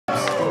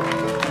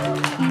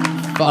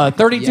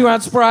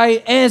32-ounce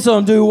Sprite and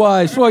some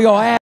do-wise for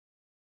your ass.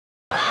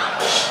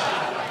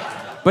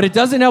 But it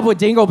doesn't help with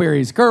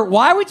dingleberries. Kurt,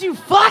 why would you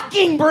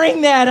fucking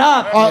bring that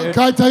up?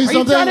 Can I tell you something? Are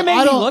you trying to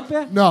make me look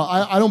bad? No,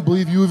 I don't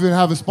believe you even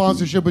have a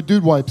sponsorship with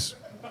Dude Wipes.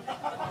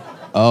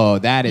 Oh,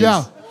 that is...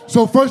 Yeah.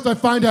 So first I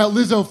find out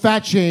Lizzo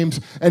fat shames,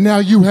 and now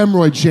you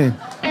hemorrhoid shame.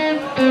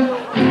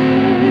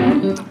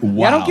 Wow.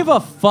 Yeah, I don't give a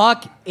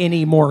fuck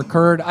anymore,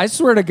 Kurt. I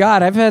swear to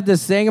God, I've had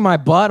this thing in my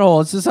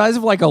butthole. It's the size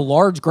of like a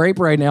large grape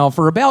right now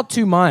for about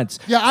 2 months.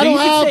 Yeah, I don't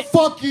have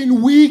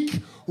fucking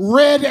weak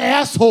red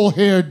asshole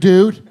hair,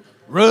 dude.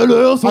 Red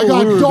asshole I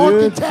got hair, dark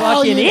dude.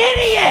 Italian. Fucking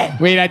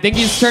idiot! Wait, I think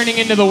he's turning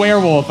into the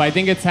werewolf. I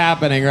think it's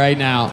happening right now.